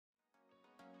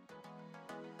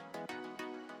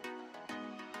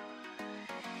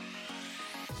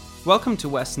Welcome to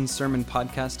Weston's Sermon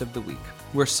Podcast of the Week.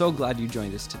 We're so glad you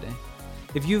joined us today.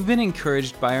 If you've been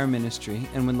encouraged by our ministry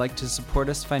and would like to support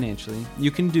us financially, you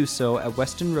can do so at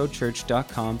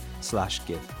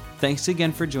westonroadchurch.com/give. Thanks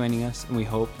again for joining us, and we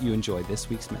hope you enjoy this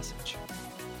week's message.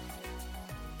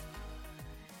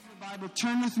 Bible,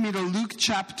 turn with me to Luke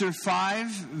chapter 5,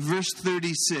 verse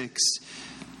 36.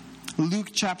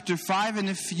 Luke chapter 5, and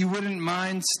if you wouldn't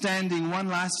mind standing one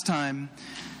last time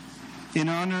in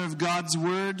honor of God's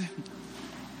word,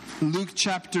 Luke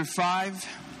chapter 5.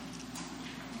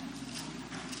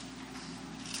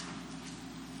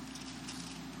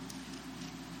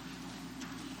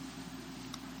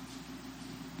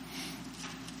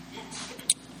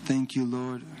 Thank you,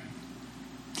 Lord.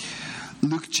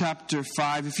 Luke chapter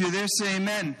 5. If you're there, say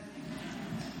amen.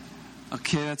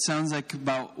 Okay, that sounds like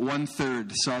about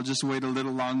 1/3, so I'll just wait a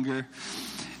little longer.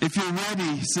 If you're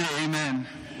ready, say amen.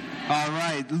 All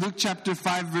right, Luke chapter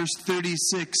 5, verse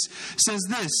 36 says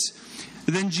this.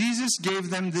 Then Jesus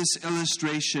gave them this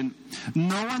illustration.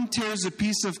 No one tears a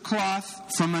piece of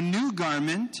cloth from a new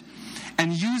garment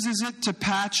and uses it to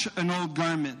patch an old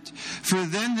garment. For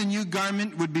then the new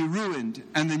garment would be ruined,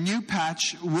 and the new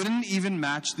patch wouldn't even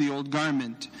match the old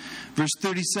garment. Verse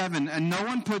 37, and no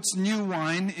one puts new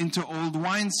wine into old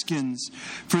wineskins,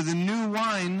 for the new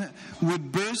wine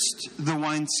would burst the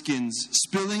wineskins,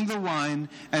 spilling the wine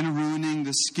and ruining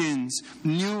the skins.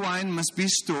 New wine must be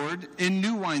stored in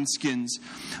new wineskins.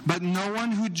 But no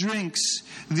one who drinks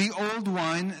the old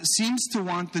wine seems to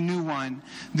want the new wine.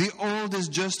 The old is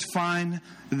just fine,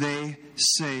 they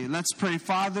say. Let's pray.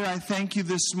 Father, I thank you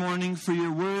this morning for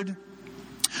your word.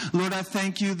 Lord, I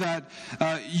thank you that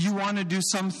you want to do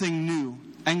something new.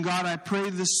 And God, I pray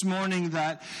this morning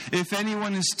that if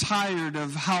anyone is tired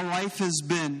of how life has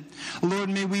been,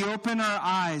 Lord, may we open our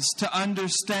eyes to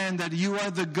understand that you are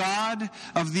the God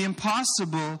of the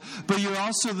impossible, but you're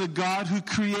also the God who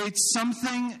creates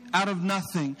something out of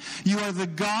nothing. You are the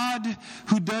God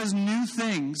who does new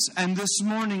things. And this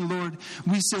morning, Lord,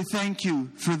 we say thank you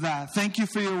for that. Thank you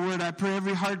for your word. I pray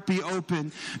every heart be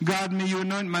open. God, may you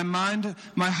anoint my mind,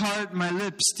 my heart, my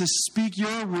lips to speak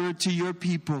your word to your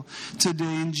people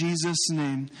today. In Jesus'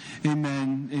 name,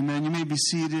 amen. Amen. You may be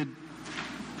seated.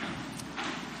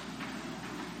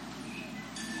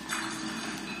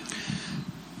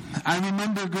 I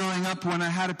remember growing up when I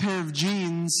had a pair of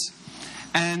jeans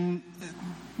and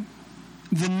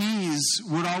the knees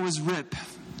would always rip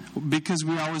because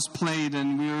we always played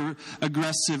and we were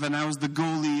aggressive, and I was the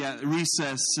goalie at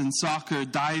recess and soccer,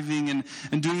 diving and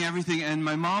doing everything. And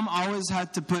my mom always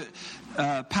had to put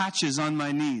patches on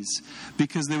my knees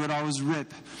because they would always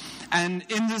rip. And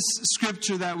in this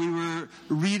scripture that we were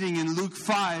reading in Luke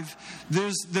 5,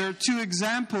 there are two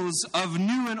examples of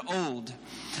new and old.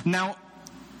 Now,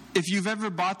 if you've ever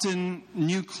bought in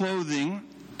new clothing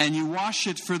and you wash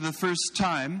it for the first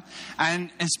time,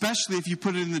 and especially if you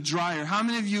put it in the dryer, how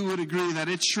many of you would agree that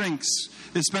it shrinks,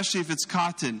 especially if it's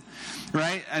cotton,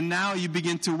 right? And now you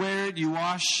begin to wear it, you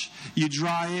wash, you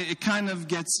dry it, it kind of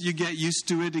you get used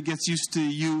to it gets used to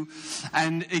you,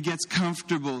 and it gets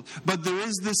comfortable. But there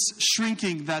is this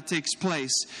shrinking that takes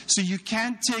place. So you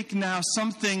can't take now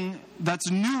something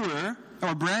that's newer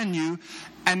or brand new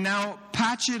and now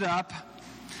patch it up.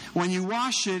 When you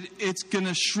wash it, it's going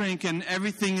to shrink and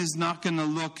everything is not going to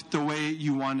look the way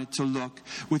you want it to look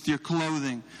with your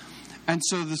clothing. And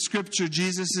so the scripture,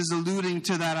 Jesus is alluding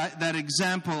to that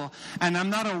example. And I'm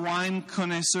not a wine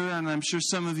connoisseur, and I'm sure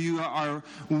some of you are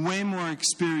way more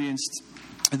experienced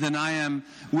than I am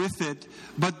with it.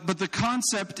 But the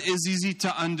concept is easy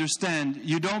to understand.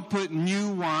 You don't put new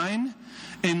wine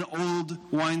in old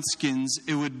wineskins.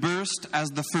 It would burst as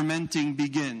the fermenting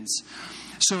begins.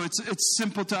 So it's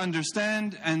simple to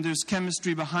understand, and there's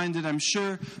chemistry behind it, I'm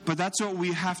sure, but that's what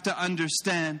we have to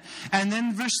understand. And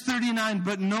then verse 39,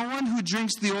 but no one who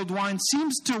drinks the old wine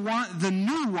seems to want the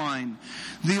new wine.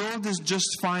 The old is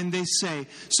just fine, they say.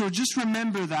 So just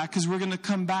remember that, because we're going to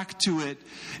come back to it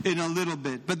in a little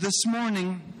bit. But this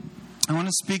morning, I want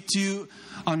to speak to you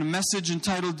on a message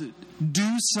entitled,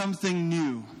 Do Something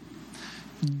New.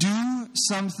 Do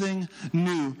something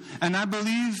new. And I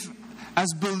believe,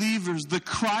 as believers, the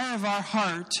cry of our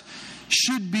heart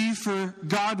should be for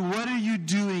God, what are you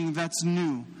doing that's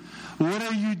new? What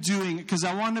are you doing? Because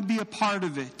I want to be a part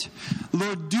of it.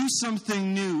 Lord, do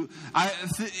something new.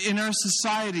 In our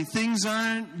society, things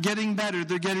aren't getting better.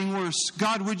 They're getting worse.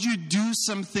 God, would you do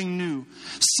something new?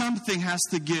 Something has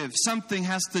to give. Something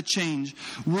has to change.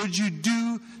 Would you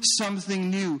do something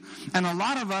new? And a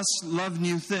lot of us love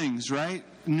new things, right?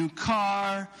 New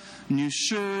car, new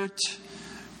shirt,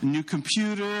 new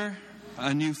computer,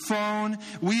 a new phone.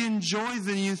 We enjoy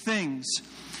the new things.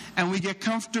 And we get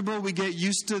comfortable, we get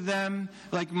used to them.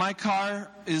 Like my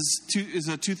car is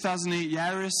a 2008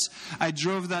 Yaris. I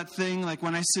drove that thing, like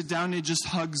when I sit down, it just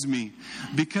hugs me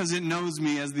because it knows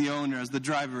me as the owner, as the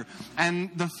driver.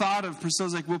 And the thought of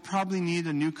Priscilla's like, we'll probably need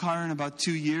a new car in about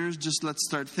 2 years. Just let's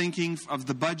start thinking of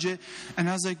the budget. And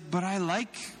I was like, but I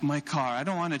like my car. I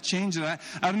don't want to change it.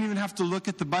 I don't even have to look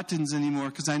at the buttons anymore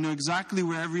because I know exactly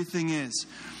where everything is.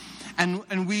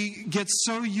 And we get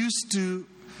so used to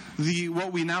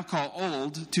what we now call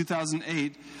old,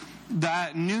 2008,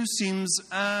 that new seems,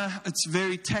 it's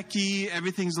very techy,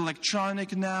 everything's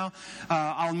electronic now.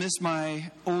 I'll miss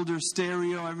my older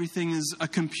stereo, everything is a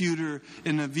computer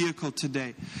in a vehicle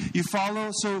today. You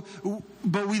follow?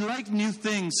 But we like new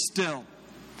things still.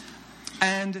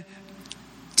 And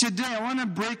today I want to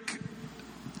break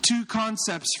two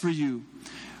concepts for you.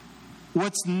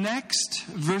 What's next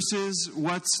versus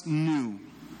what's new.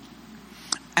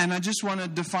 And I just want to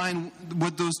define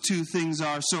what those two things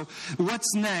are. So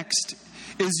what's next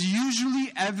is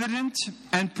usually evident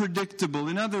and predictable.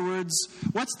 In other words,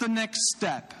 what's the next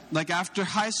step? Like after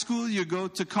high school, you go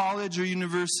to college or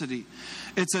university.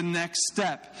 It's a next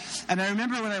step. And I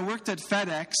remember when I worked at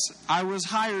FedEx, I was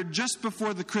hired just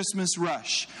before the Christmas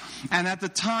rush. And at the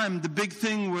time, the big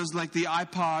thing was like the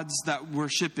iPods that were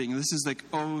shipping. This is like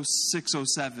 06,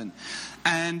 07.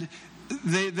 And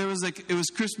it was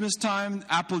Christmas time.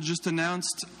 Apple just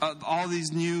announced all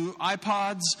these new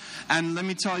iPods. And let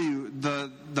me tell you,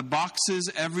 the boxes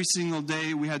every single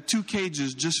day, we had 2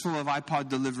 cages just full of iPod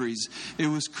deliveries. It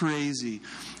was crazy.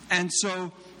 And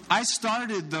so I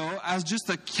started, though, as just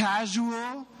a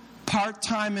casual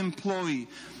part-time employee.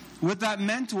 What that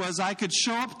meant was I could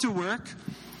show up to work,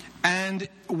 and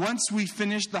once we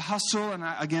finished the hustle, and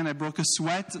I broke a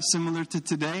sweat similar to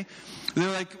today,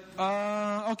 they're like,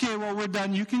 okay, well, we're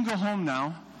done. You can go home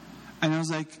now. And I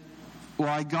was like, well,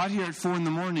 I got here at 4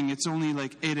 a.m. It's only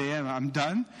like 8 a.m. I'm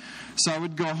done. So I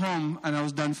would go home, and I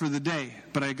was done for the day.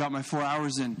 But I got my 4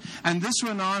 hours in. And this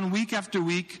went on week after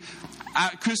week.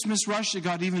 At Christmas rush, it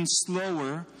got even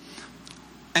slower.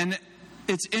 And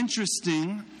it's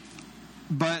interesting,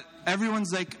 but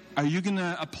everyone's like, are you going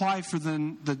to apply for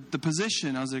the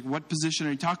position? I was like, what position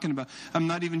are you talking about? I'm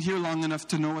not even here long enough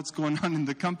to know what's going on in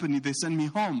the company. They send me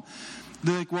home.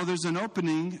 They're like, well, there's an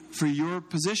opening for your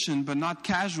position, but not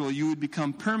casual. You would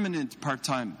become permanent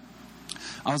part-time.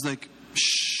 I was like,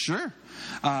 sure.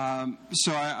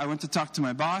 So I went to talk to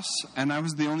my boss, and I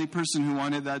was the only person who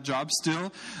wanted that job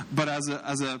still, but as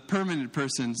a permanent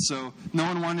person. So no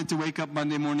one wanted to wake up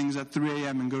Monday mornings at 3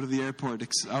 a.m. and go to the airport.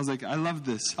 I was like, I love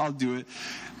this. I'll do it.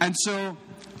 And so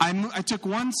I took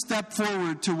one step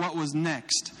forward to what was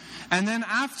next. And then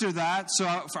after that, so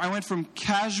I went from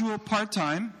casual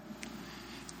part-time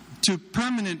to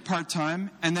permanent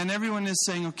part-time, and then everyone is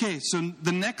saying, okay, so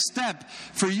the next step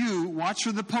for you, watch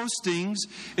for the postings,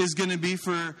 is going to be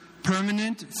for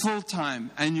permanent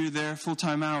full-time, and you're there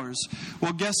full-time hours.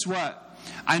 Well, guess what?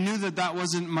 I knew that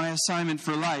wasn't my assignment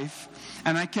for life,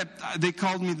 and they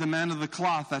called me the man of the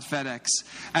cloth at FedEx.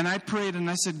 And I prayed and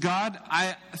I said, God,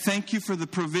 I thank you for the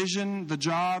provision, the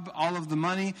job, all of the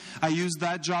money. I used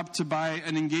that job to buy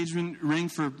an engagement ring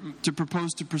to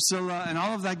propose to Priscilla and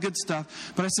all of that good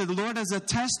stuff. But I said, Lord, as a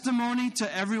testimony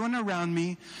to everyone around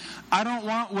me, I don't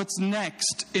want what's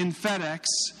next in FedEx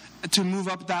to move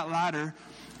up that ladder.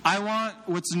 I want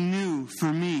what's new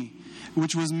for me,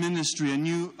 which was ministry, a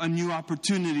new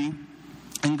opportunity.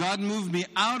 And God moved me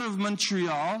out of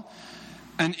Montreal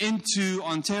and into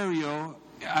Ontario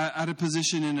at a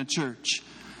position in a church.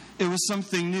 It was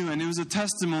something new, and it was a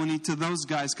testimony to those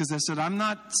guys, because I said, I'm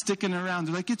not sticking around.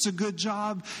 They're like, it's a good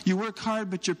job. You work hard,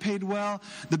 but you're paid well.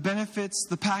 The benefits,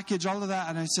 the package, all of that.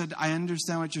 And I said, I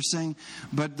understand what you're saying,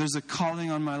 but there's a calling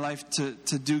on my life to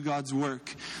do God's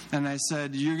work. And I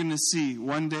said, you're going to see.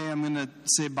 One day I'm going to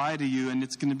say bye to you, and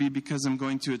it's going to be because I'm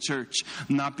going to a church,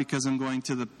 not because I'm going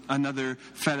to another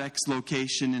FedEx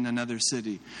location in another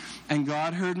city. And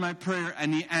God heard my prayer,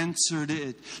 and He answered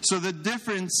it. So the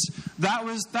difference,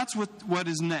 that's what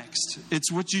is next.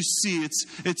 It's what you see.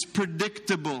 It's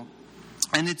predictable.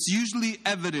 And it's usually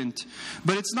evident.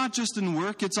 But it's not just in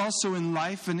work, it's also in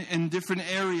life and in different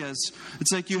areas.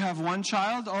 It's like you have one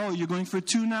child. Oh, you're going for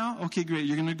 2 now? Okay, great.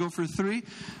 You're going to go for 3?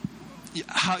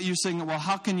 You're saying, well,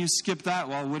 how can you skip that?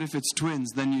 Well, what if it's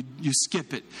twins? Then you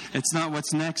skip it. It's not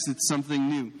what's next, it's something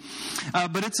new.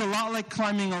 But it's a lot like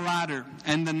climbing a ladder,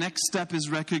 and the next step is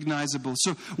recognizable.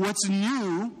 So what's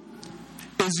new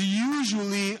is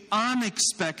usually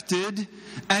unexpected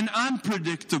and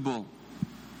unpredictable.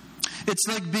 It's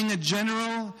like being a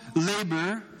general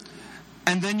laborer,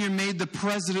 and then you're made the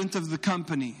president of the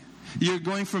company. You're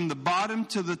going from the bottom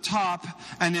to the top,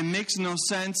 and it makes no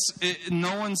sense.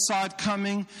 No one saw it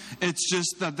coming. It's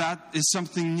just that is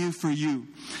something new for you.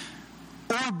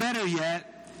 Or better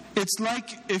yet, it's like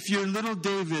if you're little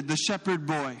David, the shepherd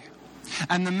boy,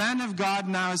 and the man of God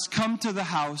now has come to the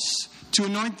house to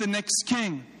anoint the next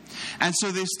king. And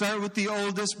so they start with the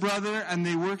oldest brother, and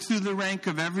they work through the rank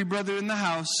of every brother in the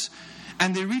house,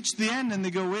 and they reach the end, and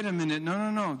they go, wait a minute,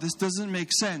 no, this doesn't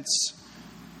make sense.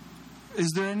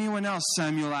 Is there anyone else?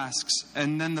 Samuel asks.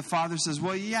 And then the father says,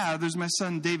 well, yeah, there's my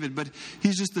son David, but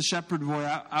he's just the shepherd boy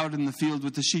out in the field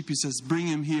with the sheep. He says, bring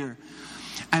him here.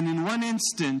 And in one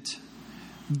instant,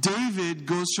 David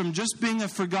goes from just being a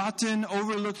forgotten,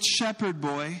 overlooked shepherd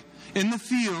boy in the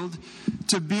field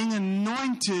to being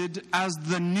anointed as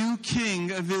the new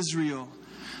king of Israel.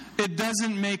 It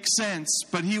doesn't make sense,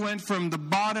 but he went from the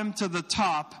bottom to the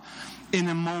top in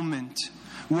a moment.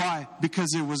 Why?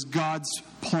 Because it was God's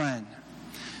plan.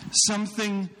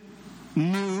 Something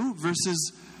new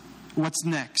versus what's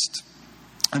next.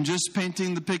 I'm just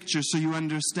painting the picture so you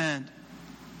understand.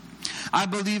 I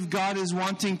believe God is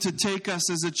wanting to take us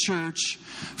as a church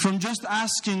from just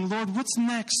asking, Lord, what's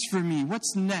next for me?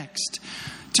 What's next?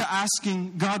 To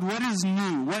asking, God, what is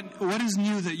new? What is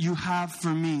new that you have for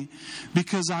me?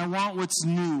 Because I want what's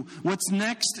new. What's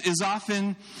next is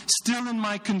often still in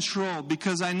my control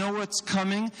because I know what's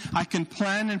coming. I can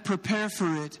plan and prepare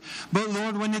for it. But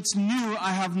Lord, when it's new,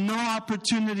 I have no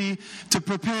opportunity to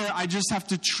prepare. I just have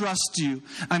to trust you.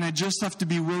 And I just have to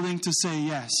be willing to say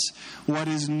yes. What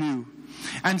is new?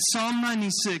 And Psalm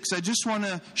 96, I just want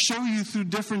to show you through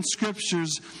different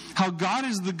scriptures how God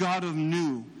is the God of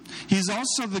new. He's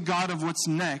also the God of what's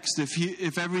next,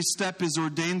 if every step is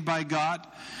ordained by God,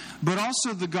 but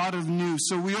also the God of new.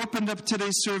 So we opened up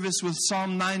today's service with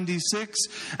Psalm 96,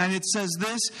 and it says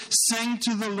this, sing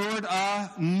to the Lord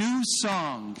a new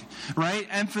song, right?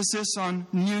 Emphasis on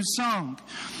new song.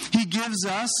 He gives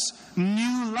us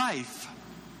new life.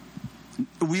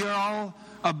 We are all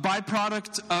a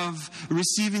byproduct of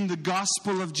receiving the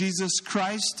gospel of Jesus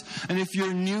Christ. And if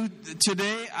you're new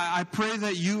today, I pray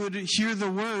that you would hear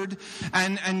the word,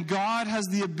 and God has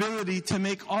the ability to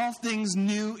make all things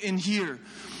new in here,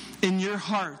 in your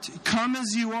heart. Come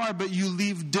as you are, but you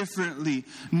leave differently.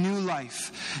 New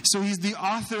life. So he's the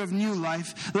author of new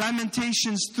life.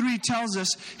 Lamentations 3 tells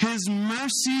us his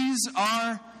mercies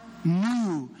are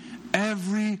new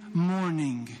every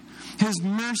morning. His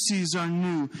mercies are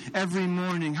new every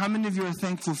morning. How many of you are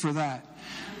thankful for that?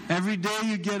 Every day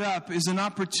you get up is an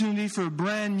opportunity for a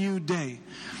brand new day.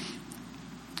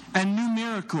 And new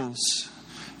miracles.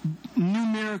 New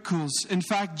miracles. In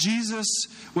fact, Jesus,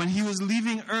 when he was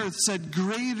leaving earth, said,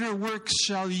 greater works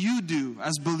shall you do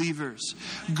as believers.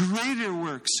 Greater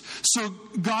works. So,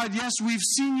 God, yes, we've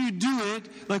seen you do it,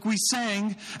 like we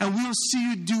sang, and we'll see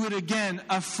you do it again,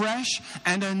 afresh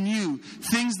and anew.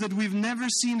 Things that we've never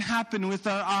seen happen with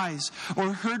our eyes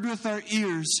or heard with our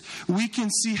ears, we can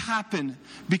see happen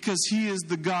because he is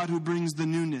the God who brings the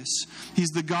newness. He's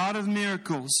the God of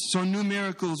miracles. So, new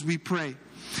miracles, we pray.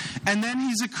 And then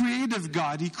he's a creative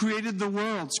God. He created the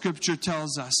world, Scripture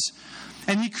tells us.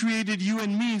 And he created you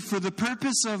and me for the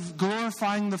purpose of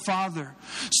glorifying the Father.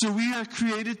 So we are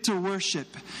created to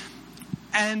worship.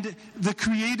 And the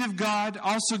creative God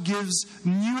also gives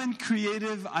new and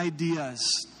creative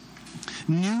ideas.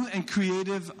 New and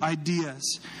creative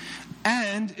ideas.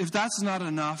 And if that's not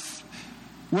enough,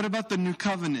 what about the new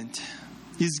covenant?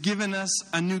 He's given us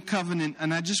a new covenant,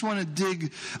 and I just want to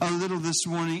dig a little this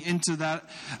morning into that.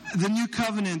 The new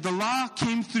covenant, the law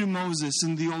came through Moses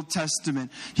in the Old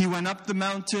Testament. He went up the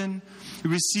mountain,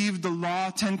 received the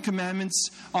law, 10 commandments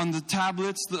on the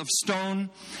tablets of stone,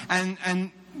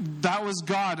 and that was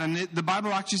God. And the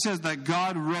Bible actually says that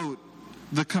God wrote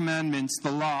the commandments,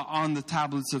 the law, on the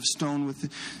tablets of stone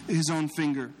with his own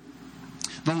finger.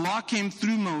 The law came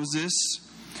through Moses,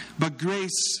 but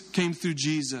grace came through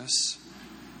Jesus.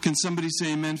 Can somebody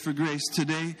say amen for grace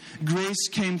today? Grace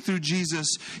came through Jesus.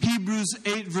 Hebrews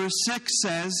 8 verse 6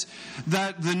 says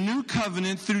that the new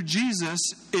covenant through Jesus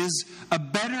is a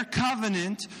better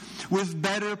covenant with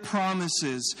better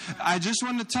promises. I just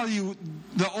want to tell you,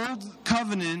 the old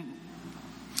covenant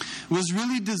was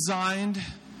really designed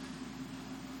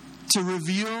to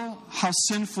reveal how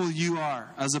sinful you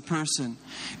are as a person.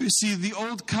 You see, the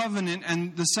old covenant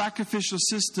and the sacrificial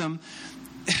system,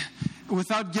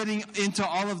 without getting into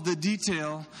all of the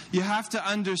detail, you have to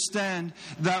understand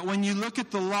that when you look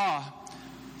at the law,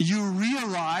 you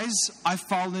realize I've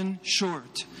fallen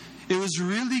short. It was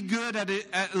really good at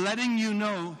letting you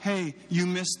know, hey, you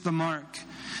missed the mark.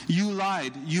 You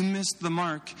lied, you missed the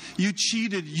mark. You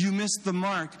cheated, you missed the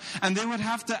mark. And they would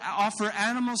have to offer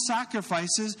animal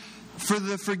sacrifices for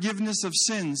the forgiveness of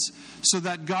sins, so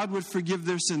that God would forgive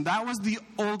their sin. That was the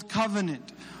old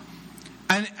covenant.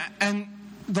 And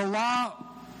the law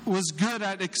was good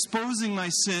at exposing my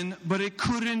sin, but it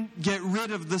couldn't get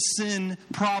rid of the sin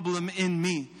problem in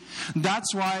me.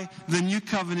 That's why the new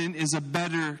covenant is a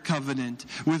better covenant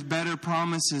with better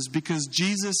promises, because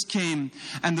Jesus came,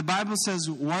 and the Bible says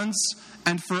once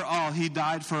and for all He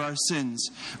died for our sins.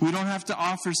 We don't have to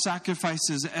offer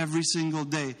sacrifices every single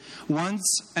day. Once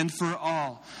and for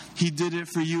all He did it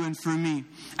for you and for me.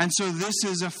 And so this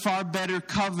is a far better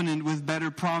covenant with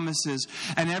better promises.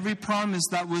 And every promise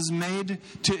that was made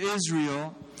to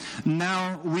Israel,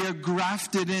 now we are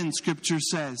grafted in, Scripture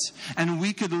says. And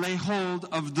we could lay hold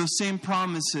of the same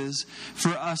promises for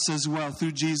us as well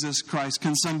through Jesus Christ.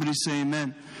 Can somebody say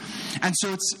amen? And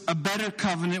so it's a better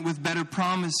covenant with better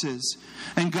promises.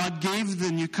 And God gave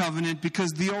the new covenant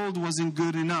because the old wasn't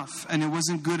good enough. And it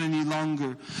wasn't good any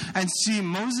longer. And see,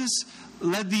 Moses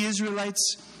led the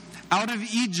Israelites out of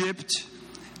Egypt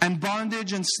and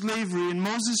bondage and slavery. And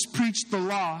Moses preached the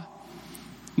law.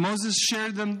 Moses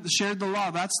shared the law.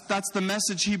 That's the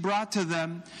message he brought to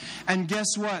them. And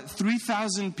guess what?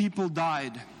 3,000 people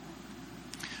died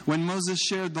when Moses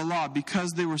shared the law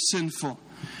because they were sinful.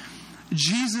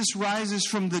 Jesus rises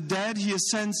from the dead. He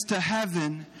ascends to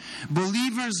heaven.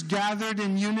 Believers gathered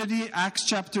in unity, Acts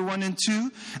chapter 1 and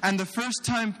 2. And the first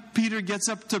time Peter gets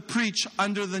up to preach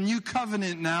under the new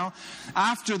covenant now,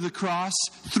 after the cross,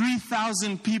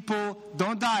 3,000 people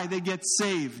don't die, they get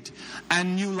saved.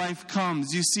 And new life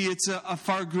comes. You see, it's a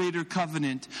far greater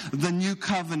covenant, the new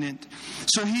covenant.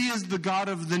 So He is the God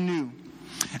of the new.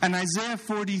 And Isaiah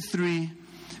 43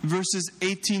 verses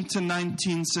 18 to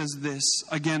 19 says this,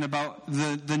 again, about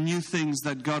the new things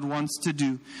that God wants to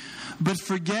do. But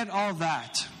forget all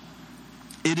that.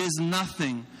 It is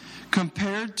nothing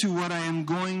compared to what I am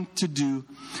going to do.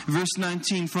 Verse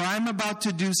 19, for I am about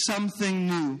to do something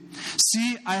new.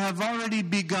 See, I have already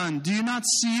begun. Do you not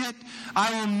see it?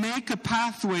 I will make a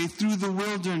pathway through the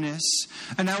wilderness,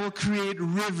 and I will create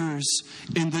rivers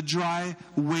in the dry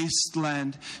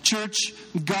wasteland. Church,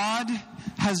 God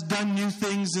has done new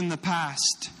things in the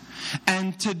past.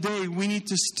 And today, we need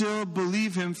to still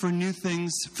believe Him for new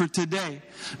things for today.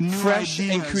 New fresh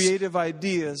ideas. And creative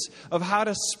ideas of how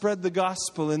to spread the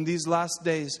gospel in these last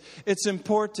days. It's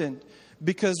important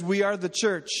because we are the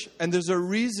church, and there's a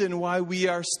reason why we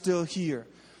are still here.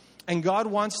 And God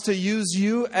wants to use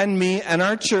you and me and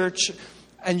our church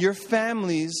and your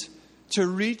families to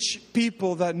reach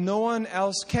people that no one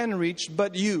else can reach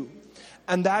but you.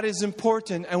 And that is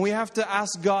important. And we have to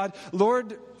ask God,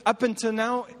 Lord, up until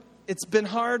now, it's been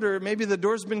hard, or maybe the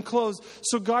door's been closed.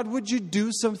 So God, would you do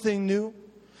something new?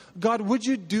 God, would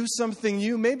you do something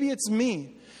new? Maybe it's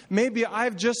me. Maybe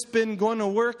I've just been going to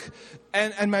work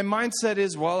and my mindset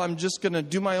is, well, I'm just going to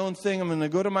do my own thing. I'm going to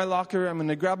go to my locker. I'm going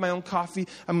to grab my own coffee.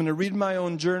 I'm going to read my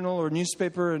own journal or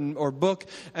newspaper or book.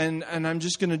 And I'm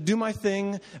just going to do my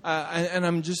thing. And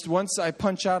I'm just, once I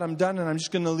punch out, I'm done and I'm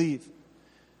just going to leave.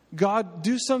 God,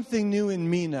 do something new in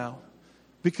me now.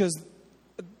 Because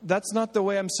that's not the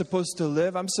way I'm supposed to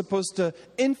live. I'm supposed to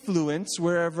influence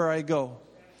wherever I go.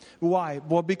 Why?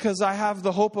 Well, because I have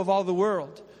the hope of all the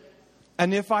world.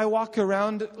 And if I walk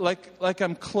around like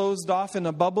I'm closed off in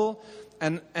a bubble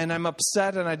and I'm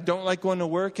upset and I don't like going to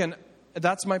work and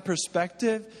that's my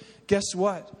perspective, guess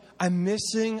what? I'm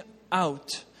missing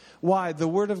out. Why? The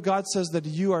Word of God says that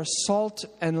you are salt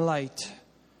and light.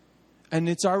 And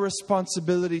it's our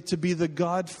responsibility to be the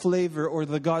God flavor or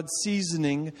the God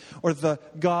seasoning or the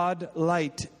God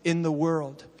light in the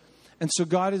world. And so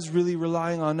God is really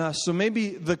relying on us. So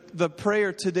maybe the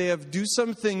prayer today of do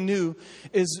something new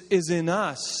is in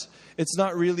us. It's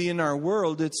not really in our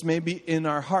world. It's maybe in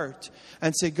our heart.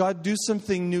 And say, God, do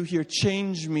something new here.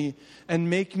 Change me and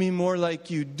make me more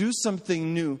like you. Do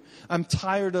something new. I'm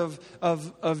tired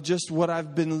of just what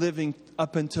I've been living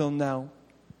up until now.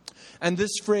 And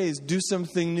this phrase, do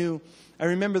something new. I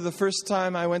remember the first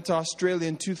time I went to Australia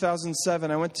in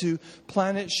 2007. I went to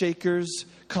Planet Shakers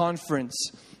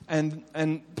Conference. And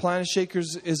Planet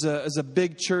Shakers is a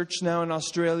big church now in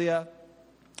Australia.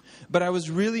 But I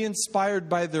was really inspired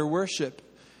by their worship.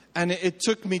 And it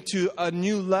took me to a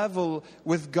new level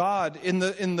with God in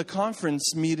the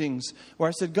conference meetings. Where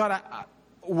I said, God,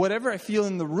 whatever I feel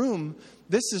in the room,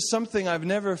 this is something I've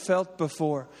never felt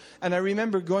before. And I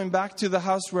remember going back to the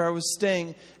house where I was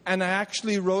staying. And I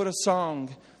actually wrote a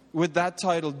song with that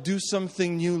title, Do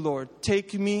Something New, Lord.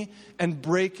 Take me and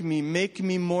break me. Make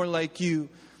me more like you.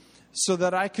 So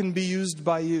that I can be used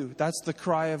by you. That's the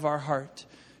cry of our heart.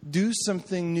 Do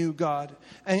something new, God.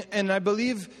 And I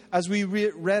believe as we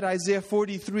read Isaiah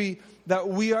 43, that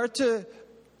we are to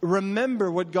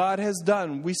remember what God has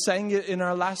done. We sang it in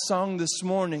our last song this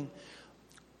morning.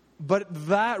 But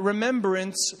that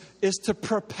remembrance is to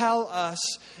propel us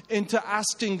into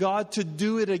asking God to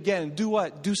do it again. Do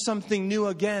what? Do something new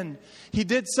again. He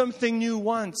did something new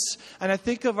once. And I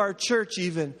think of our church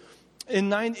even in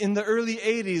the early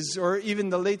 80s or even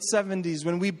the late 70s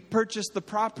when we purchased the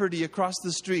property across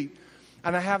the street.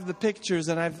 And I have the pictures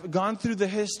and I've gone through the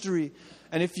history.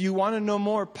 And if you want to know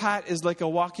more, Pat is like a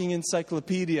walking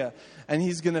encyclopedia. And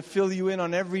he's going to fill you in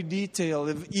on every detail,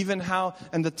 of even how,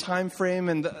 and the time frame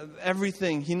and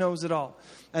everything. He knows it all.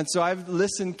 And so I've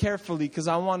listened carefully because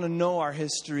I want to know our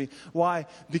history. Why?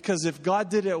 Because if God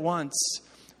did it once,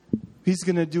 He's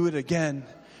going to do it again.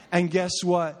 And guess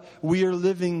what? We are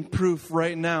living proof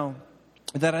right now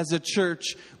that as a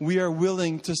church, we are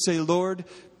willing to say, Lord,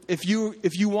 if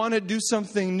you want to do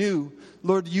something new,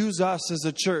 Lord, use us as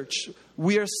a church.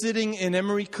 We are sitting in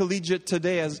Emory Collegiate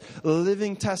today as a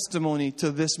living testimony to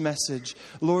this message.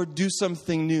 Lord, do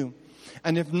something new.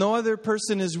 And if no other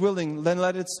person is willing, then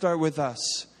let it start with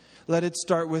us. Let it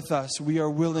start with us. We are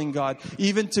willing, God,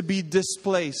 even to be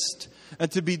displaced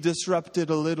and to be disrupted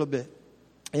a little bit.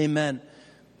 Amen.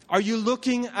 Are you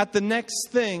looking at the next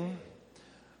thing,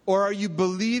 or are you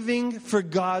believing for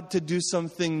God to do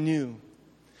something new?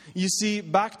 You see,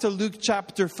 back to Luke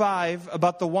chapter 5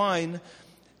 about the wine,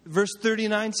 verse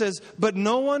 39 says, "But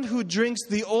no one who drinks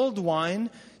the old wine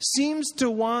seems to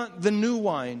want the new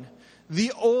wine.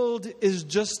 The old is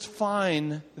just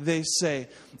fine," they say.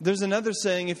 There's another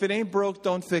saying, if it ain't broke,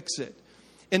 don't fix it.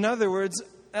 In other words,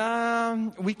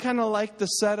 we kind of like the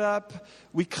setup.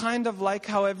 We kind of like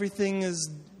how everything is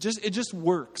it just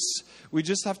works. We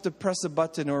just have to press a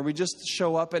button or we just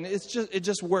show up and it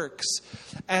just works.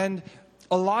 And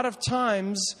a lot of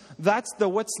times that's the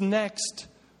what's next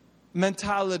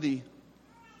mentality.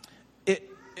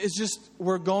 It's just,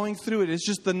 we're going through it. It's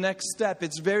just the next step.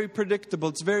 It's very predictable.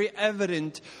 It's very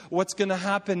evident what's going to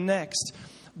happen next.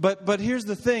 But here's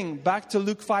the thing. Back to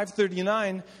Luke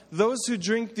 5:39. Those who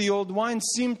drink the old wine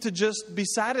seem to just be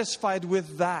satisfied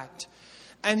with that.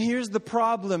 And here's the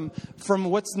problem from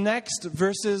what's next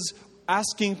versus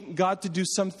asking God to do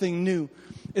something new.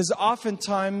 Is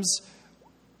oftentimes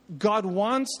God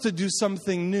wants to do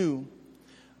something new,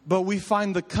 but we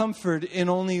find the comfort in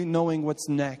only knowing what's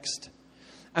next.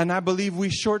 And I believe we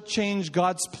shortchange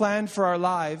God's plan for our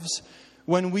lives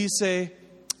when we say,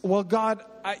 well, God,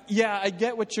 I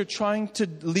get what you're trying to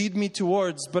lead me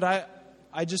towards, but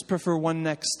I just prefer one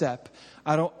next step.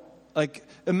 I don't,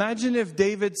 imagine if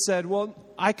David said, well,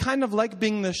 I kind of like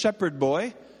being the shepherd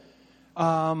boy.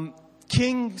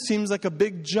 King seems like a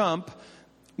big jump.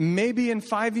 Maybe in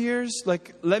 5 years,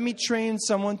 let me train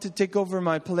someone to take over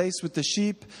my place with the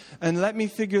sheep and let me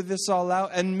figure this all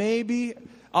out. And maybe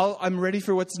I'm ready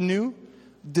for what's new.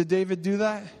 Did David do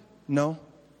that? No.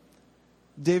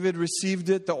 David received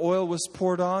it. The oil was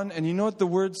poured on. And you know what the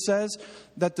word says?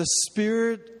 That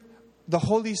the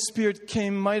Holy Spirit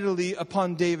came mightily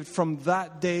upon David from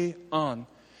that day on.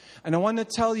 And I want to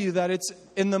tell you that it's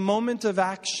in the moment of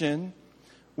action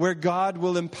where God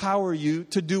will empower you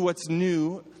to do what's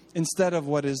new instead of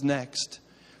what is next.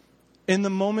 In the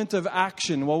moment of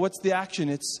action, well, what's the action?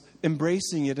 It's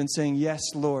embracing it and saying, yes,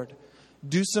 Lord,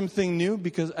 do something new,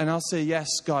 and I'll say, yes,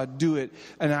 God, do it.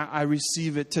 And I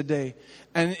receive it today.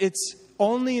 And it's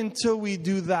only until we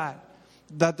do that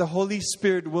the Holy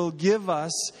Spirit will give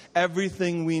us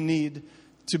everything we need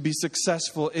to be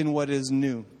successful in what is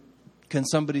new. Can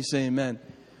somebody say amen?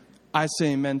 I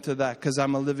say amen to that because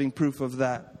I'm a living proof of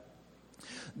that.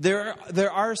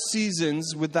 There are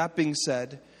seasons, with that being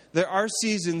said, there are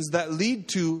seasons that lead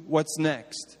to what's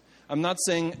next. I'm not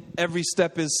saying every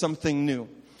step is something new.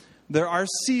 There are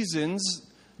seasons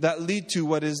that lead to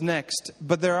what is next,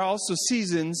 but there are also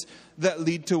seasons that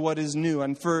lead to what is new.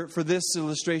 And for this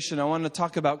illustration, I want to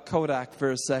talk about Kodak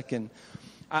for a second.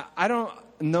 I don't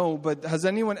know, but has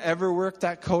anyone ever worked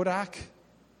at Kodak?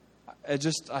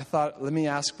 I thought, let me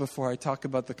ask before I talk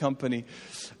about the company,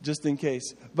 just in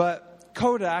case. But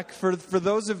Kodak, for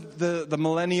those of the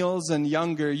millennials and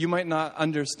younger, you might not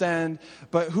understand,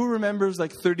 but who remembers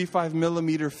 35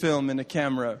 millimeter film in a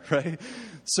camera, right?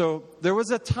 So there was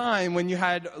a time when you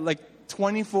had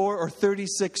 24 or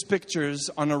 36 pictures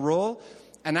on a roll,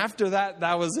 and after that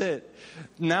was it.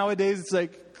 Nowadays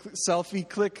it's selfie,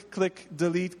 click, click,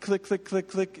 delete, click, click, click,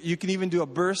 click. You can even do a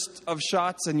burst of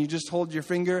shots and you just hold your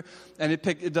finger and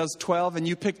it does 12 and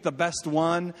you pick the best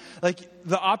one.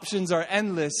 The options are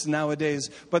endless nowadays.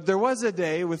 But there was a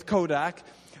day with Kodak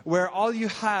where all you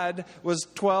had was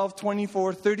 12,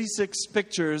 24, 36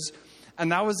 pictures,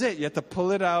 and that was it. You had to pull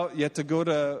it out. You had to go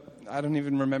to, I don't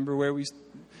even remember where was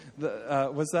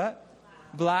that?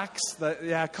 blacks.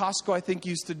 Costco, I think,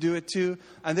 used to do it too.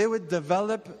 And they would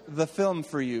develop the film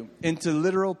for you into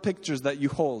literal pictures that you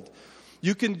hold.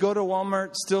 You can go to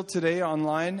Walmart still today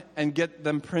online and get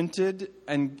them printed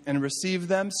and receive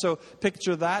them. So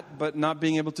picture that, but not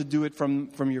being able to do it from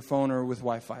your phone or with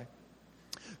Wi-Fi.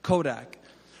 Kodak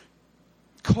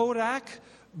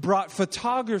brought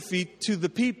photography to the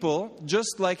people,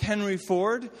 just like Henry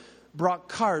Ford brought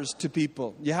cars to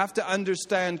people. You have to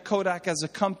understand Kodak as a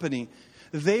company.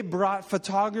 They brought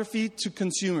photography to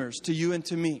consumers, to you and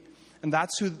to me. And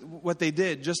that's what they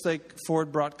did, just like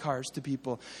Ford brought cars to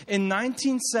people. In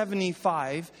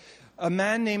 1975, a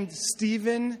man named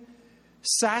Steven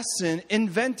Sasson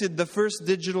invented the first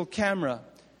digital camera.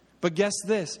 But guess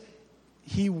this,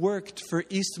 he worked for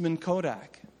Eastman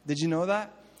Kodak. Did you know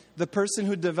that? The person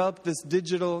who developed this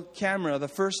digital camera, the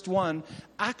first one,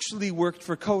 actually worked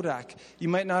for Kodak. You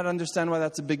might not understand why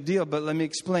that's a big deal, but let me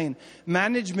explain.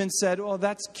 Management said, oh,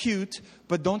 that's cute,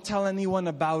 but don't tell anyone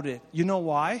about it. You know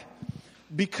why?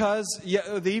 Because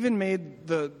they even made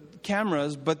the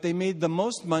cameras, but they made the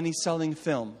most money selling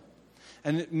film.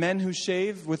 And men who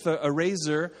shave with a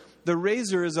razor, the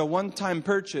razor is a one-time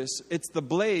purchase. It's the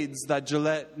blades that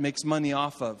Gillette makes money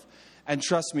off of. And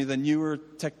trust me, the newer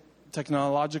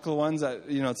technological ones,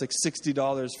 it's like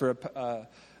 $60 for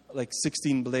like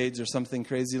 16 blades or something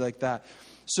crazy like that.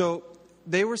 So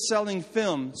they were selling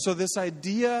film. So this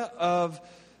idea of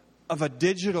a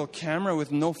digital camera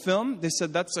with no film, they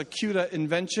said that's a cute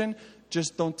invention.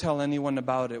 Just don't tell anyone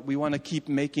about it. We want to keep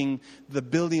making the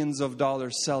billions of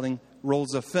dollars selling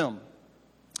rolls of film.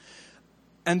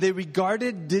 And they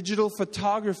regarded digital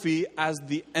photography as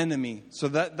the enemy. So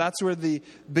that's where the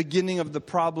beginning of the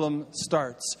problem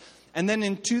starts. And then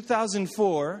in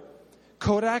 2004,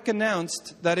 Kodak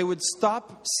announced that it would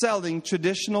stop selling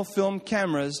traditional film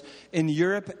cameras in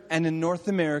Europe and in North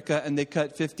America, and they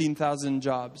cut 15,000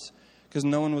 jobs because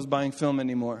no one was buying film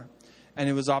anymore. And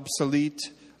it was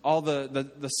obsolete. All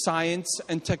the science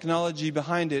and technology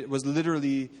behind it was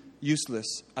literally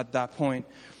useless at that point.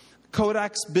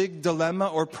 Kodak's big dilemma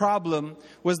or problem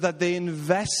was that they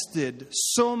invested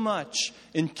so much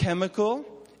in chemical,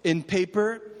 in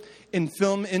paper, in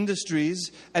film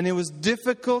industries, and it was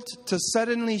difficult to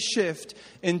suddenly shift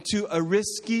into a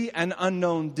risky and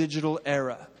unknown digital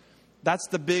era. That's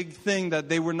the big thing that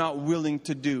they were not willing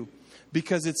to do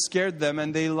because it scared them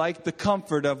and they liked the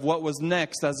comfort of what was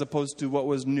next as opposed to what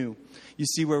was new. You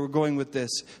see where we're going with this.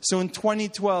 So in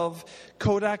 2012,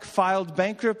 Kodak filed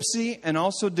bankruptcy and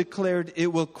also declared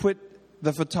it will quit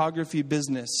the photography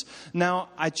business. Now,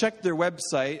 I checked their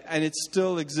website and it's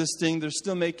still existing. They're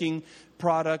still making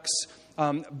products.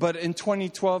 But in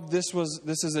 2012, this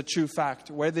is a true fact.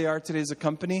 Where they are today as a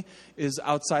company is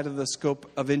outside of the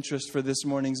scope of interest for this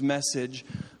morning's message.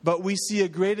 But we see a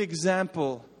great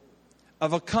example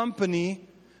of a company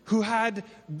who had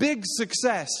big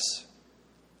success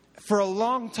for a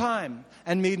long time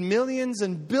and made millions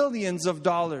and billions of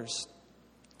dollars.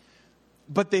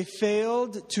 But they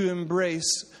failed to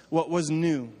embrace what was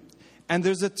new. And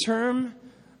there's a term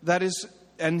that is,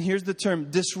 and here's the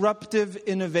term, disruptive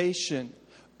innovation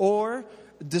or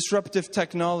disruptive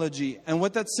technology. And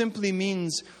what that simply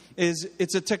means is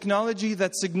it's a technology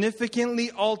that significantly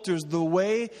alters the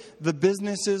way the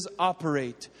businesses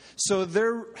operate. So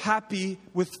they're happy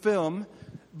with film,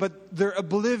 but they're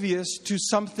oblivious to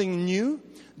something new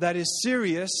that is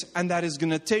serious and that is going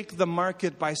to take the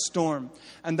market by storm.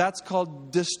 And that's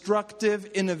called destructive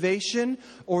innovation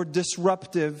or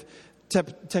disruptive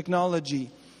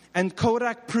technology. And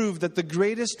Kodak proved that the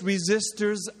greatest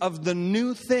resistors of the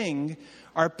new thing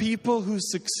are people who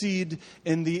succeed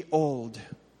in the old.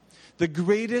 The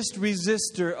greatest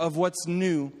resistor of what's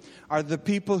new are the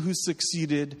people who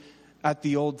succeeded at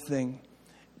the old thing.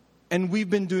 And we've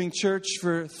been doing church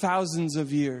for thousands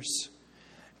of years.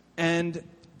 And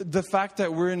the fact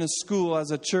that we're in a school as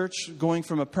a church, going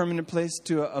from a permanent place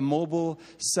to a mobile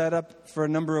setup for a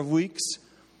number of weeks,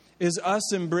 is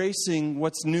us embracing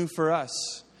what's new for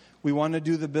us. We want to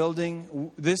do the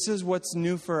building. This is what's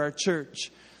new for our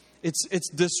church. It's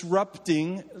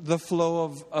disrupting the flow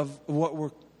of what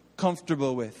we're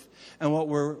comfortable with and what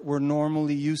we're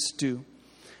normally used to.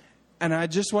 And I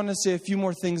just want to say a few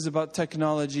more things about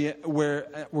technology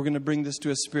where we're going to bring this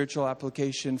to a spiritual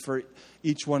application for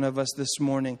each one of us this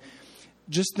morning.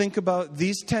 Just think about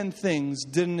these 10 things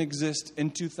didn't exist in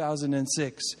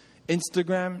 2006.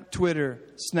 Instagram, Twitter,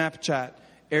 Snapchat,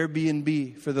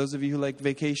 Airbnb, for those of you who like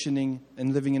vacationing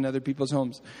and living in other people's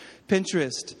homes.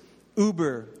 Pinterest,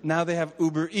 Uber. Now they have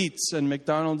Uber Eats, and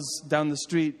McDonald's down the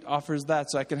street offers that,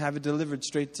 so I can have it delivered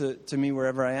straight to me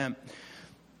wherever I am.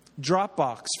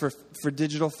 Dropbox for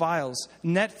digital files,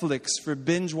 Netflix for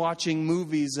binge watching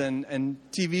movies and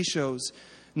TV shows.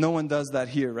 No one does that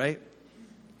here, right?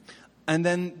 And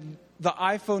then the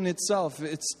iPhone itself,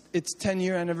 its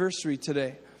 10-year anniversary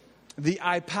today. The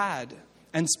iPad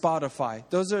and Spotify.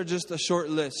 Those are just a short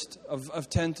list of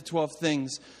 10 to 12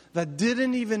 things that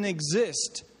didn't even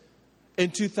exist in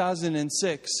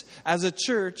 2006. As a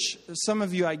church, some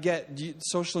of you, I get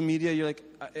social media, you're like,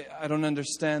 I don't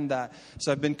understand that.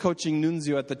 So I've been coaching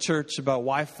Nunzio at the church about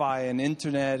Wi-Fi and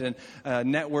internet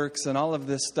and networks and all of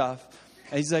this stuff.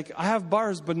 And he's like, I have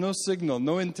bars, but no signal,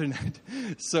 no internet.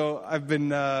 So I've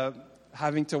been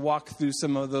having to walk through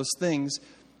some of those things.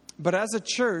 But as a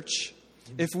church,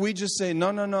 if we just say,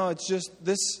 no, it's just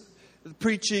this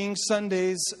preaching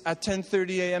Sundays at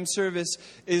 10:30 a.m. service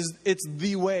it's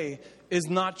the way, is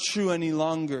not true any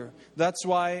longer. That's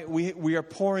why we are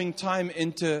pouring time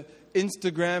into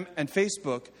Instagram and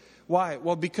Facebook. Why?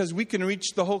 Well, because we can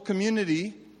reach the whole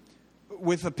community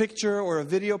with a picture or a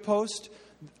video post.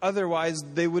 Otherwise,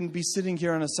 they wouldn't be sitting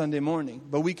here on a Sunday morning.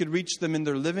 But we could reach them in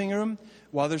their living room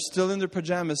while they're still in their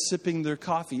pajamas sipping their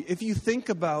coffee. If you think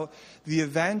about the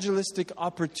evangelistic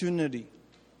opportunity,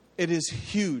 it is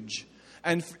huge.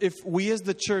 And if we as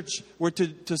the church were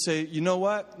to say, you know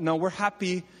what? No, we're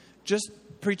happy just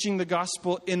preaching the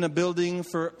gospel in a building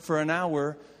for an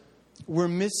hour, we're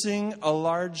missing a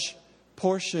large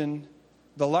portion,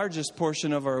 the largest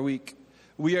portion of our week.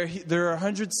 There are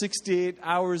 168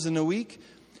 hours in a week.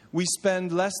 We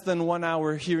spend less than 1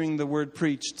 hour hearing the word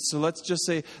preached. So let's just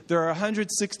say there are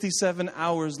 167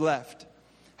 hours left.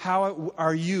 How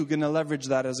are you going to leverage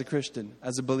that as a Christian,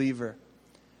 as a believer?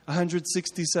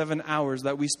 167 hours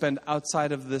that we spend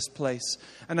outside of this place.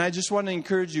 And I just want to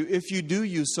encourage you, if you do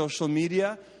use social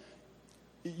media,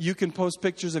 you can post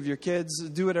pictures of your kids,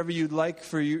 do whatever you'd like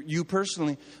for you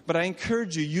personally. But I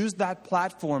encourage you, use that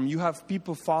platform. You have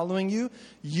people following you.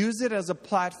 Use it as a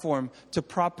platform to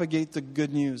propagate the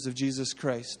good news of Jesus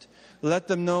Christ. Let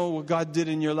them know what God did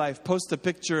in your life. Post a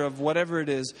picture of whatever it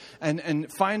is.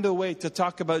 And find a way to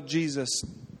talk about Jesus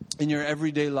in your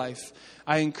everyday life.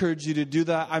 I encourage you to do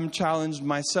that. I'm challenged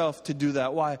myself to do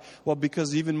that. Why? Well,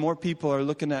 because even more people are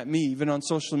looking at me, even on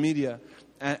social media.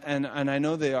 And I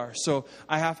know they are. So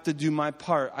I have to do my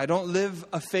part. I don't live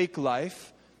a fake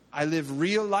life. I live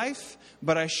real life,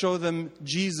 but I show them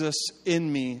Jesus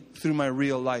in me through my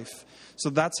real life. So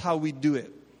that's how we do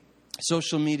it.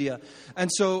 Social media.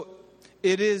 And so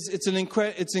it's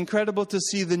incredible to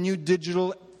see the new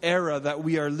digital era that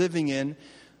we are living in.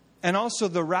 And also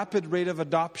the rapid rate of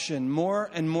adoption. More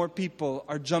and more people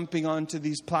are jumping onto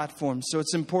these platforms. So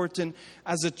it's important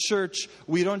as a church,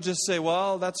 we don't just say,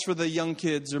 well, that's for the young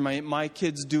kids or my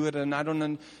kids do it and I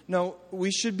don't. No, we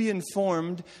should be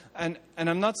informed. And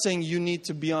I'm not saying you need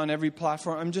to be on every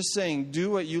platform. I'm just saying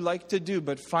do what you like to do,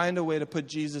 but find a way to put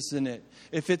Jesus in it.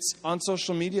 If it's on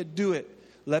social media, do it.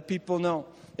 Let people know.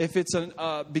 If it's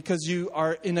because you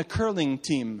are in a curling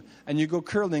team and you go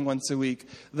curling once a week,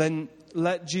 then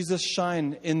let Jesus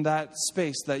shine in that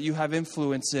space that you have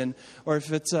influence in. Or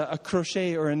if it's a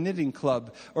crochet or a knitting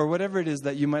club or whatever it is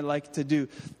that you might like to do,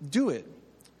 do it.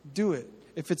 Do it.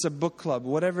 If it's a book club,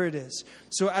 whatever it is.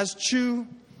 So as true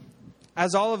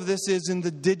as all of this is in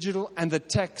the digital and the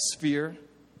tech sphere,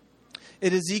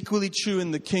 it is equally true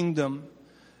in the kingdom.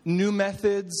 New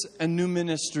methods and new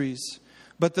ministries.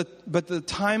 But the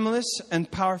timeless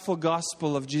and powerful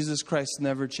gospel of Jesus Christ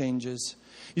never changes.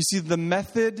 You see, the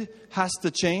method has to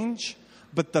change,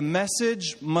 but the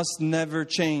message must never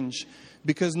change.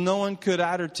 Because no one could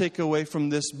add or take away from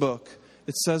this book.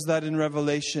 It says that in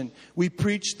Revelation. We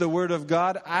preach the Word of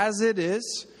God as it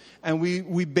is, and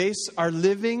we base our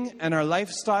living and our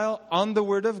lifestyle on the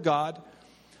Word of God.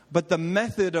 But the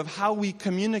method of how we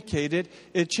communicate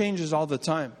it changes all the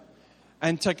time.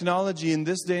 And technology in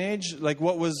this day and age, like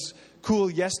what was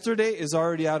cool yesterday is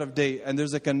already out of date. And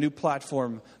there's like a new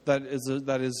platform that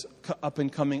is up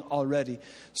and coming already.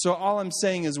 So all I'm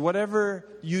saying is whatever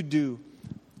you do,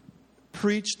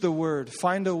 preach the word.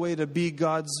 Find a way to be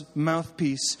God's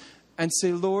mouthpiece. And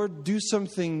say, Lord, do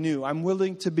something new. I'm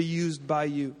willing to be used by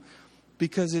you.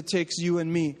 Because it takes you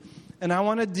and me. And I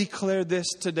want to declare this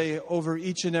today over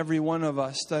each and every one of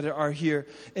us that are here.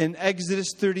 In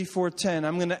Exodus 34:10,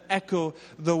 I'm going to echo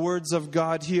the words of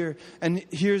God here. And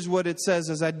here's what it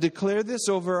says. As I declare this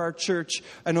over our church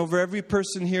and over every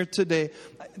person here today,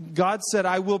 God said,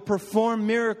 I will perform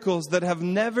miracles that have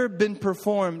never been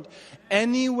performed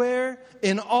anywhere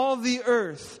in all the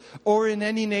earth or in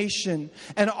any nation.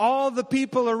 And all the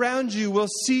people around you will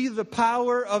see the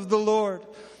power of the Lord.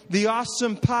 The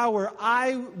awesome power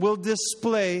I will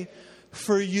display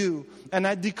for you. And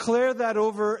I declare that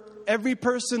over every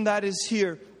person that is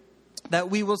here, that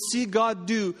we will see God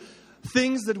do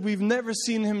things that we've never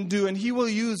seen Him do. And He will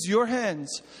use your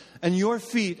hands and your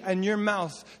feet and your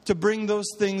mouth to bring those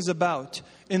things about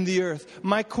in the earth.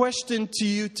 My question to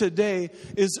you today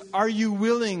is, are you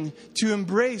willing to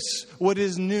embrace what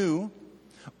is new?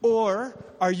 Or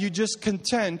are you just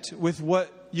content with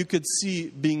what you could see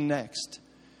being next?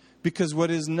 Because what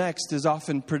is next is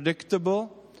often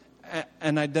predictable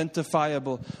and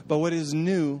identifiable. But what is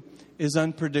new is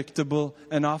unpredictable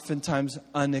and oftentimes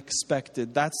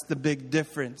unexpected. That's the big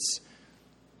difference.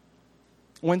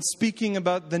 When speaking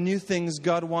about the new things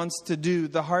God wants to do,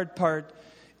 the hard part,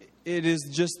 it is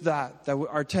just that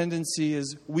our tendency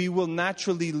is we will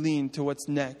naturally lean to what's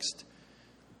next.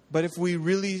 But if we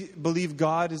really believe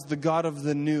God is the God of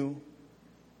the new,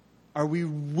 are we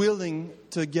willing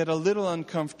to get a little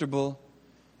uncomfortable?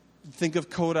 Think of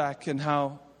Kodak and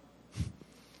how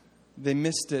they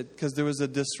missed it because there was a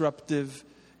disruptive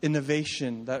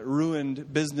innovation that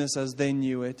ruined business as they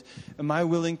knew it. Am I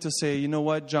willing to say, you know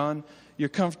what, John, you're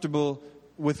comfortable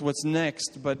with what's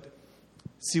next, but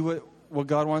see what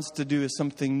God wants to do is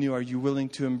something new. Are you willing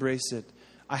to embrace it?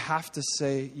 I have to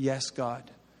say, yes,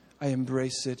 God, I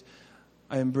embrace it.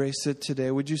 I embrace it today.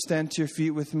 Would you stand to your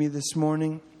feet with me this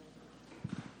morning?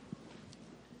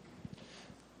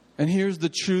 And here's the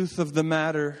truth of the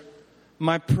matter.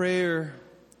 My prayer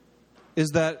is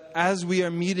that as we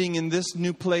are meeting in this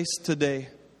new place today,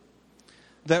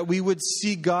 that we would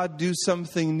see God do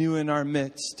something new in our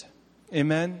midst.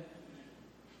 Amen?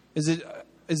 Is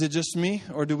it just me,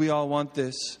 or do we all want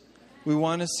this? We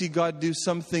want to see God do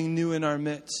something new in our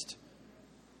midst.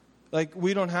 Like,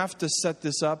 we don't have to set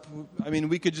this up. I mean,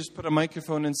 we could just put a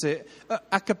microphone and say,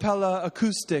 a cappella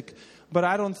acoustic. But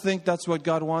I don't think that's what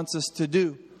God wants us to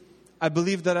do. I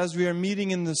believe that as we are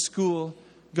meeting in the school,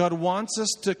 God wants us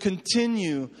to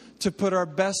continue to put our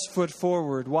best foot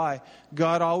forward. Why?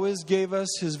 God always gave us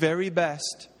His very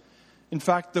best. In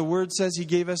fact, the Word says He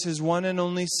gave us His one and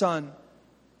only Son.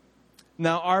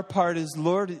 Now our part is,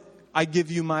 Lord, I give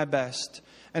you my best.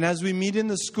 And as we meet in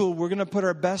the school, we're going to put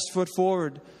our best foot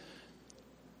forward.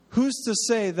 Who's to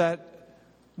say that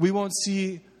we won't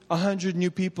see 100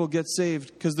 new people get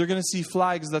saved? Because they're going to see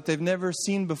flags that they've never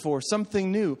seen before.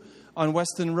 Something new on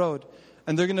Weston Road.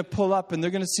 And they're going to pull up and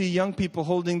they're going to see young people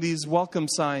holding these welcome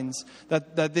signs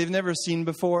that they've never seen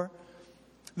before.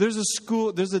 There's a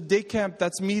school, there's a day camp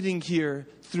that's meeting here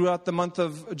throughout the month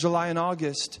of July and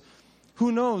August.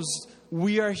 Who knows?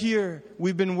 We are here.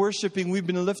 We've been worshiping. We've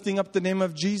been lifting up the name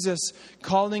of Jesus,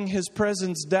 calling His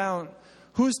presence down.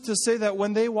 Who's to say that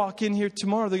when they walk in here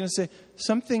tomorrow, they're going to say,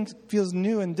 something feels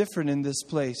new and different in this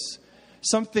place.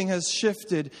 Something has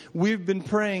shifted. We've been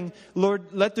praying,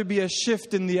 Lord, let there be a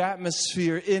shift in the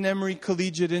atmosphere in Emory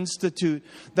Collegiate Institute.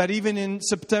 That even in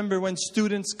September when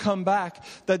students come back,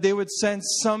 that they would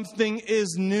sense something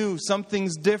is new,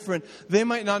 something's different. They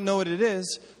might not know what it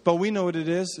is, but we know what it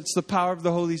is. It's the power of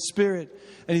the Holy Spirit.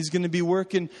 And He's going to be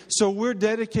working. So we're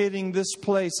dedicating this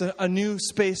place, a new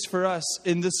space for us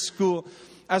in this school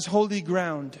as holy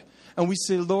ground. And we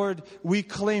say, Lord, we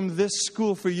claim this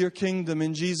school for your kingdom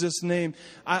in Jesus' name.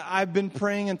 I've been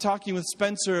praying and talking with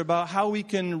Spencer about how we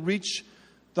can reach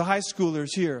the high schoolers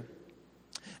here.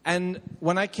 And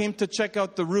when I came to check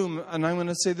out the room, and I'm going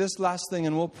to say this last thing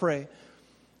and we'll pray.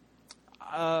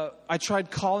 I tried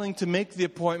calling to make the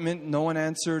appointment. No one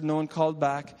answered. No one called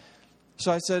back.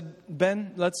 So I said,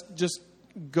 Ben, let's just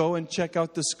go and check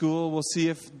out the school. We'll see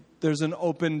if there's an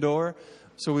open door.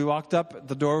 So we walked up,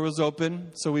 the door was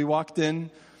open, so we walked in.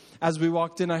 As we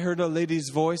walked in, I heard a lady's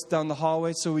voice down the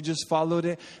hallway, so we just followed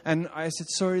it. And I said,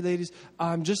 sorry, ladies,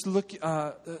 just look,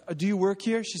 do you work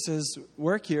here? She says,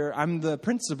 work here? I'm the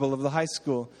principal of the high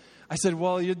school. I said,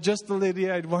 well, you're just the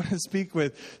lady I'd want to speak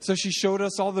with. So she showed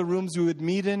us all the rooms we would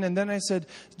meet in. And then I said,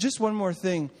 just one more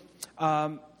thing.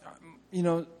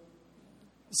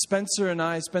 Spencer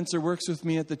works with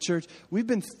me at the church. We've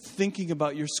been thinking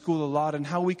about your school a lot and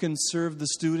how we can serve the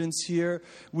students here.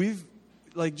 We've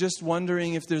just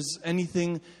wondering if there's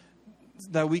anything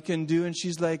that we can do. And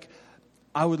she's like,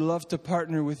 I would love to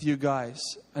partner with you guys.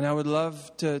 And I would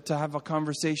love to have a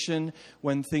conversation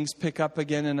when things pick up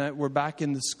again and we're back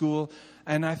in the school.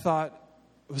 And I thought,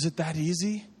 was it that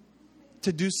easy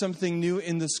to do something new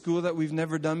in the school that we've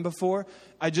never done before?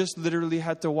 I just literally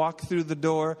had to walk through the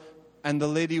door. And the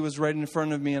lady was right in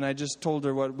front of me, and I just told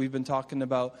her what we've been talking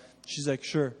about. She's like,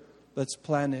 sure, let's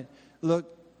plan it. Look,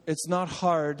 it's not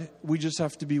hard. We just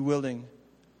have to be willing.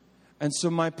 And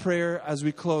so my prayer as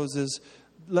we close is,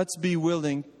 let's be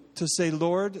willing to say,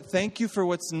 Lord, thank you for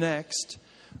what's next.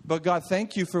 But God,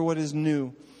 thank you for what is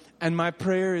new. And my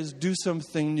prayer is, do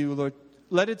something new, Lord.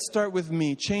 let it start with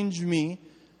me. Change me,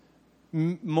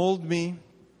 mold me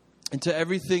into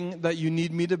everything that you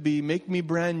need me to be. Make me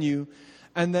brand new.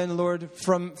 And then, Lord,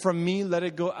 from me, let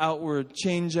it go outward.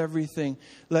 Change everything.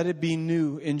 Let it be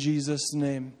new in Jesus'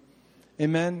 name.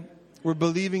 Amen. We're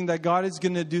believing that God is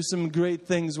going to do some great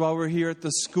things while we're here at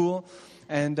the school.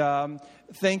 And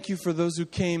thank you for those who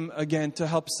came again to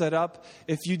help set up.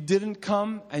 If you didn't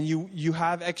come and you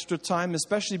have extra time,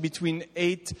 especially between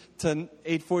 8 to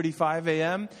 8:45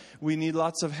 a.m., we need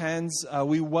lots of hands.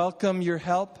 We welcome your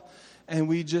help. And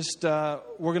we just,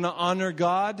 we're going to honor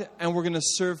God and we're going to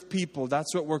serve people.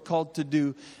 That's what we're called to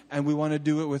do. And we want to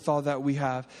do it with all that we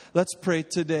have. Let's pray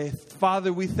today.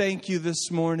 Father, we thank you this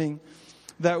morning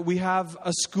that we have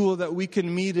a school that we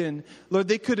can meet in. Lord,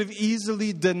 they could have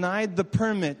easily denied the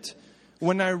permit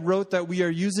when I wrote that we are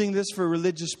using this for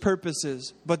religious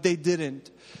purposes, but they didn't.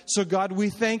 So God,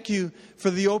 we thank you for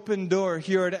the open door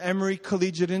here at Emory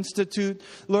Collegiate Institute.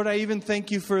 Lord, I even thank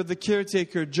you for the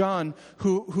caretaker, John,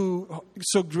 who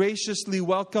so graciously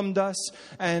welcomed us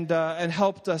and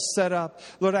helped us set up.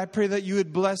 Lord, I pray that you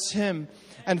would bless him.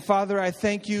 And Father, I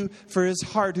thank you for his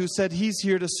heart who said he's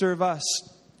here to serve us.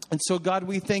 And so, God,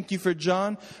 we thank you for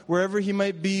John. Wherever he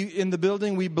might be in the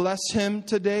building, we bless him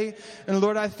today. And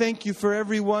Lord, I thank you for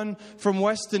everyone from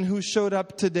Weston who showed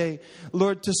up today.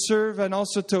 Lord, to serve and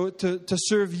also to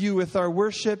serve you with our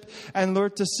worship. And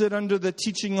Lord, to sit under the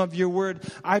teaching of your word.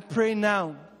 I pray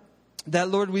now that,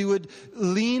 Lord, we would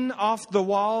lean off the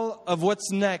wall of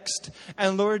what's next.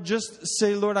 And Lord, just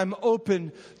say, Lord, I'm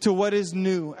open to what is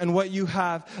new and what you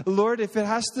have. Lord, if it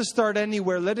has to start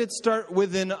anywhere, let it start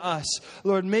within us.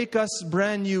 Lord, make us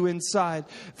brand new inside.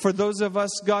 For those of us,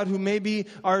 God, who maybe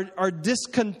are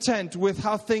discontent with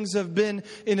how things have been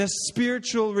in a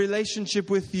spiritual relationship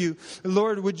with you,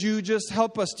 Lord, would you just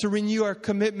help us to renew our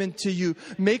commitment to you.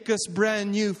 Make us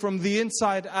brand new from the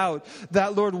inside out.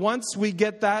 That, Lord, once we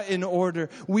get that in order,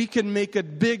 we can make a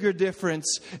bigger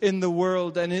difference in the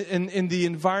world and in the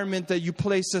environment that you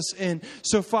place us in.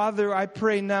 So, Father, I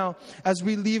pray now as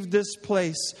we leave this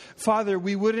place, Father,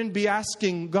 we wouldn't be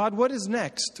asking, God, what is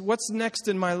next? What's next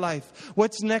in my life?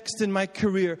 What's next in my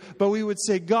career? But we would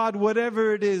say, God,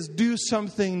 whatever it is, do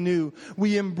something new.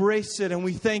 We embrace it and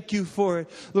we thank you for it.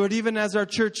 Lord, even as our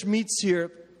church meets here,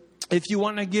 if you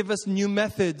want to give us new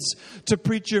methods to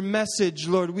preach your message,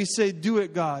 Lord, we say, do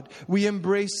it, God. We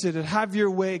embrace it and have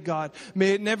your way, God.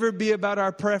 May it never be about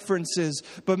our preferences,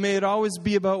 but may it always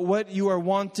be about what you are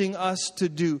wanting us to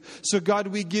do. So, God,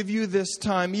 we give you this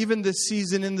time, even this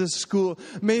season in the school.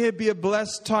 May it be a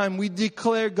blessed time. We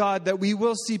declare, God, that we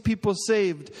will see people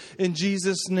saved in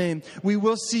Jesus' name. We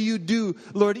will see you do,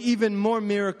 Lord, even more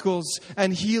miracles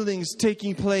and healings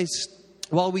taking place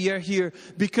while we are here,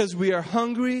 because we are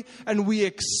hungry and we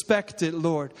expect it,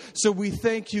 Lord. So we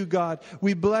thank you, God.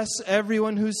 We bless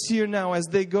everyone who's here now as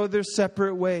they go their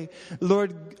separate way.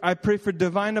 Lord, I pray for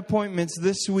divine appointments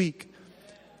this week,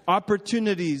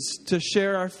 opportunities to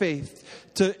share our faith,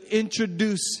 to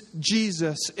introduce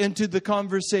Jesus into the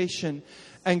conversation.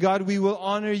 And God, we will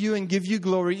honor you and give you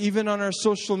glory, even on our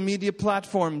social media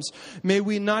platforms. May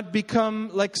we not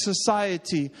become like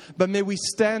society, but may we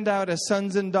stand out as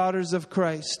sons and daughters of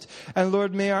Christ. And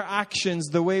Lord, may our actions,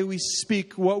 the way we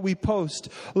speak, what we post,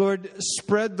 Lord,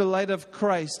 spread the light of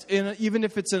Christ, even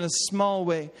if it's in a small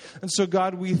way. And so,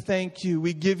 God, we thank you.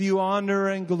 We give you honor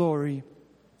and glory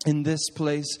in this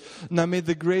place. Now may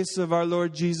the grace of our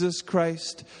Lord Jesus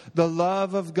Christ, the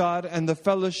love of God, and the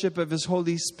fellowship of His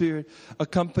Holy Spirit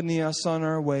accompany us on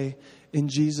our way. In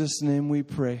Jesus' name we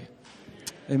pray.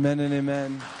 Amen and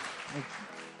amen.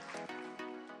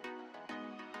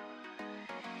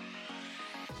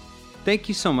 Thank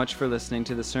you so much for listening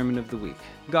to the Sermon of the Week.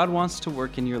 God wants to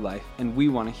work in your life, and we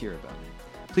want to hear about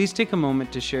it. Please take a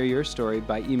moment to share your story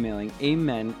by emailing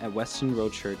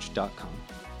amen@westonroadchurch.com.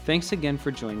 Thanks again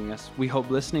for joining us. We hope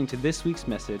listening to this week's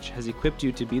message has equipped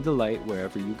you to be the light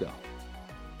wherever you go.